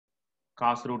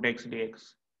cos root x dx.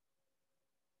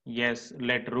 Yes,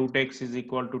 let root x is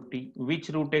equal to t. Which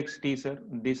root x t, sir?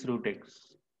 This root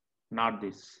x, not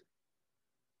this.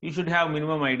 You should have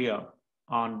minimum idea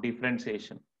on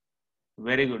differentiation.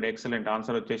 Very good, excellent.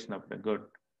 Answer vachesinapude. Good.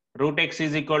 Root x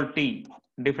is equal to t.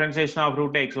 Differentiation of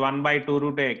root x, 1 by 2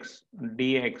 root x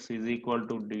dx is equal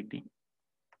to dt.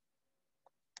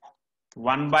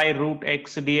 1 by root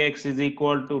x dx is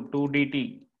equal to 2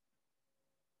 dt.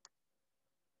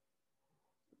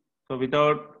 So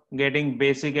without getting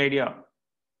basic idea,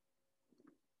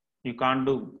 you can't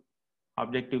do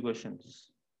objective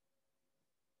questions.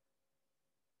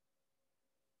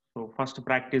 So first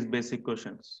practice basic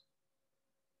questions.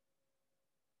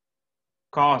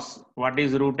 Cos, what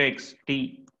is root x?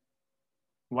 T.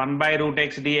 1 by root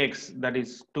x dx, that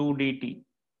is 2 dt.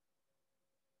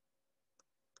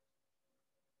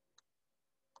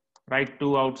 Write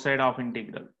 2 outside of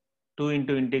integral. 2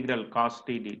 into integral cos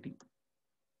t dt.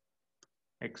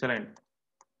 Excellent.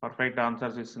 Perfect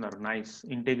answers, listener. Nice.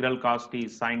 Integral cos t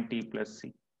is sin t plus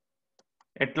c.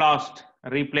 At last,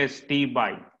 replace t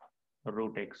by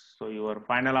root x. So your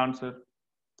final answer,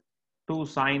 2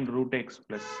 sin root x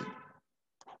plus c.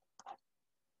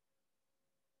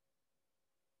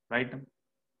 Right?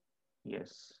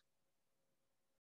 Yes.